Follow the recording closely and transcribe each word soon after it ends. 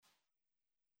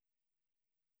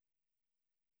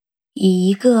以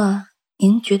一个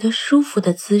您觉得舒服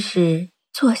的姿势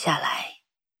坐下来，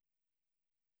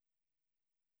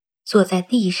坐在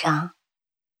地上，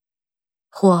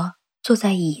或坐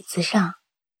在椅子上，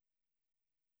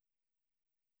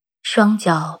双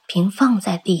脚平放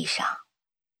在地上，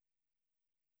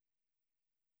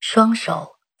双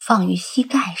手放于膝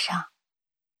盖上，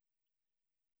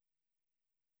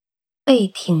背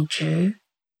挺直，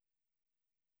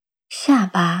下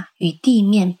巴与地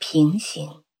面平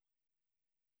行。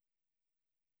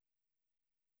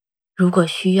如果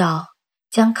需要，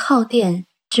将靠垫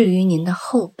置于您的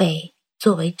后背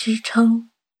作为支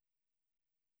撑。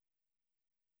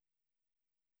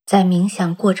在冥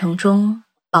想过程中，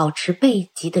保持背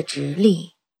脊的直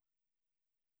立。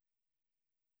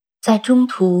在中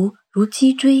途如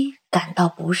脊椎感到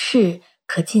不适，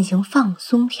可进行放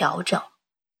松调整。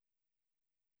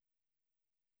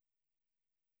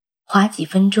花几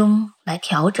分钟来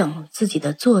调整自己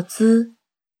的坐姿，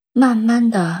慢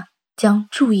慢地将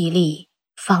注意力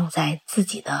放在自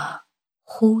己的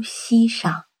呼吸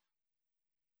上。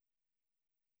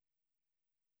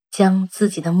将自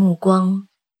己的目光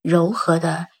柔和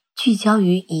地聚焦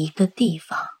于一个地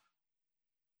方，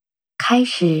开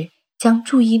始将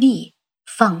注意力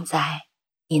放在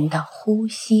您的呼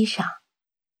吸上。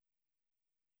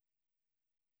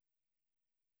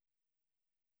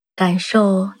感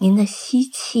受您的吸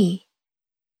气，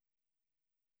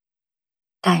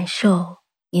感受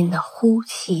您的呼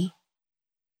气。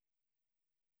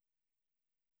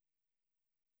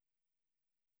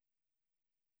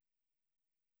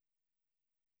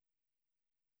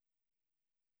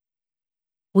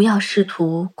不要试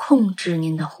图控制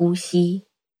您的呼吸，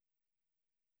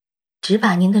只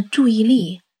把您的注意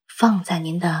力放在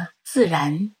您的自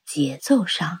然节奏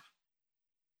上。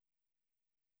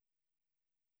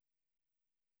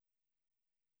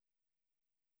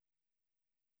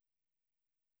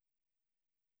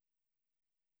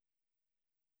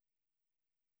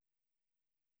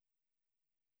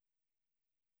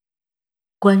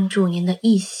关注您的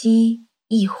一吸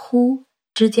一呼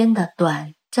之间的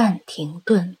短暂停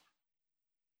顿。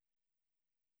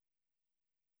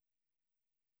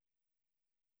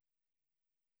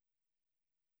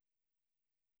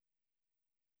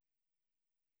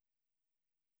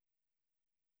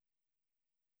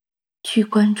去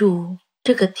关注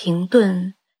这个停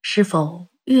顿是否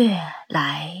越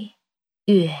来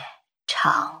越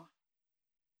长。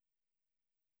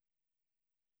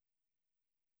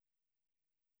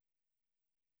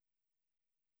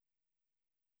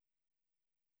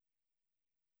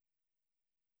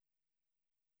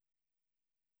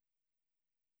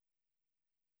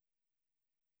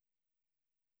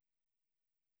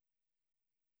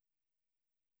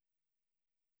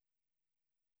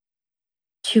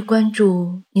去关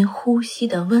注您呼吸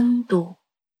的温度。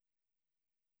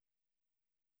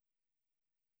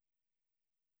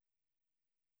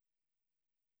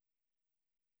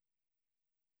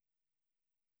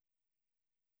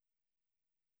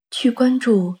去关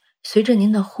注随着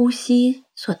您的呼吸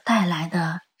所带来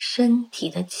的身体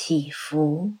的起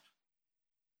伏。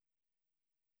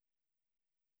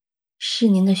是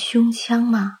您的胸腔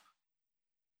吗？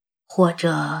或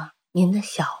者您的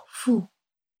小腹？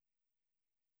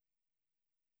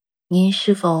您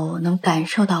是否能感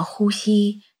受到呼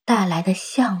吸带来的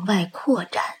向外扩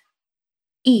展，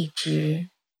一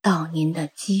直到您的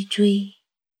脊椎？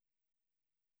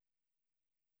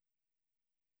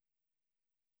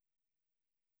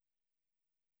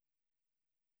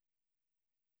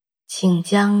请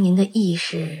将您的意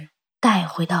识带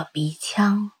回到鼻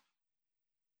腔，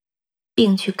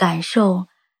并去感受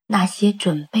那些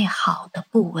准备好的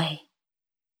部位。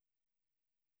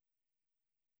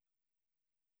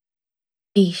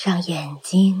闭上眼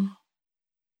睛，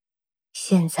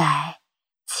现在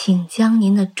请将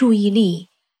您的注意力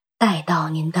带到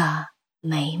您的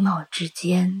眉毛之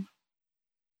间，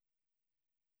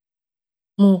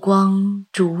目光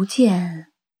逐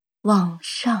渐往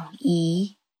上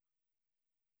移，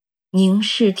凝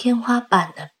视天花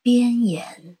板的边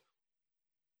沿，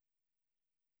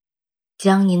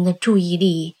将您的注意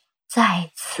力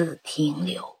在此停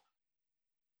留，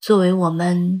作为我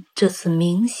们这次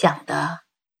冥想的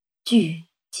聚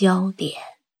焦点。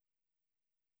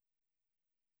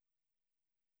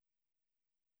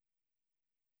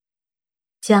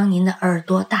将您的耳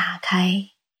朵打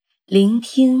开，聆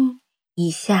听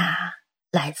以下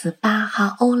来自巴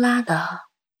哈欧拉的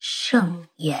圣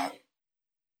言。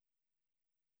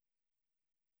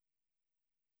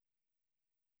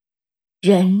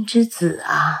人之子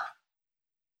啊，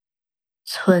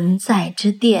存在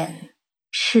之殿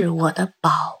是我的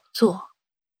宝座，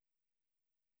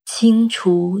清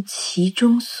除其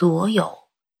中所有，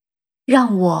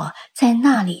让我在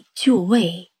那里就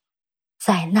位，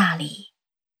在那里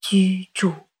居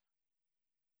住。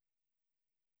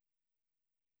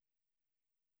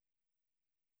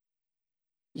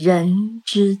人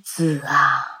之子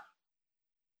啊，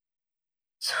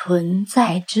存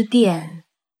在之殿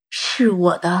是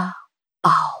我的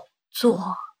宝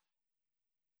座，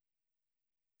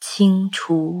清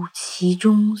除其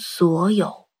中所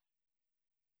有，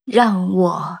让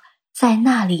我在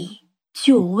那里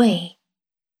就位，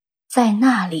在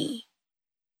那里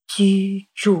居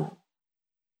住。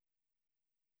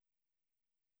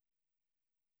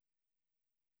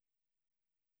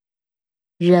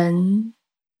人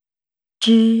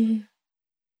之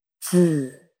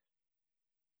子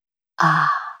啊，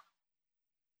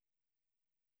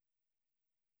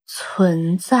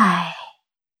存在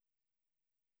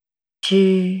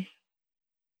之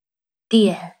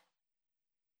殿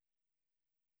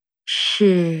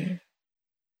是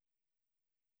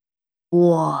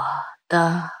我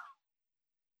的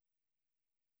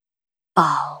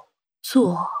宝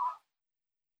座，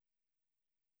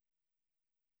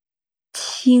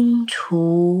清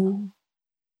除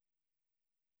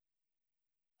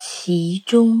其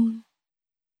中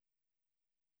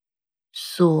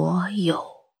所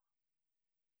有，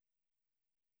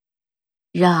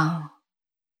让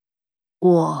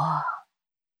我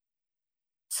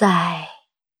在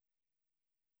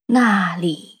那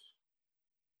里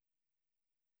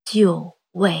就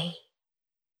位，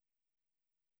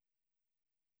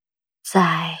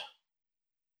在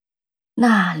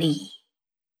那里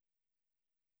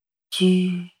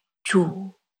居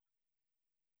住。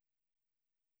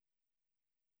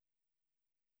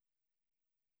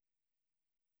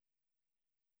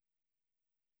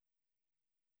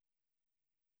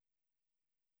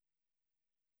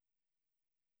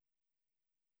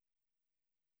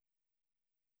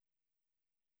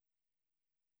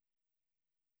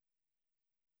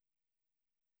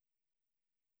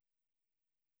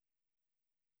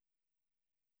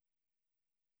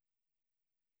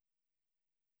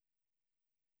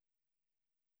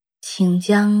请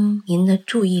将您的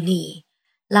注意力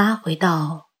拉回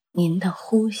到您的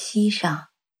呼吸上，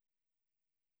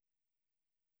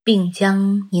并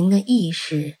将您的意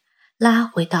识拉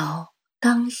回到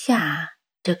当下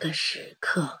这个时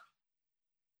刻。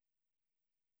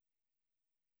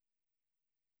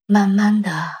慢慢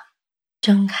地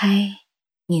睁开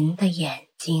您的眼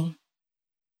睛，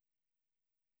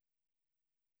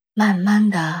慢慢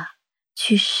地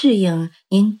去适应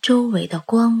您周围的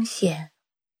光线。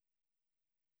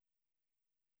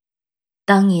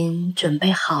当您准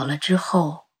备好了之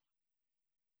后，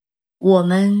我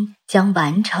们将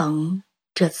完成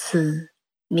这次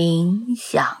冥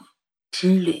想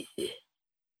之旅。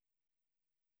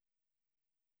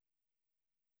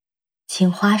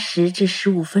请花10至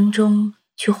15分钟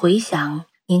去回想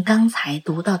您刚才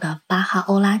读到的巴哈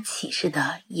欧拉启示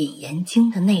的引言经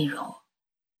的内容，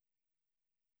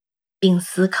并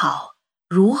思考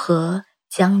如何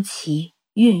将其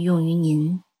运用于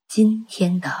您今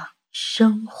天的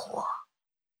生活。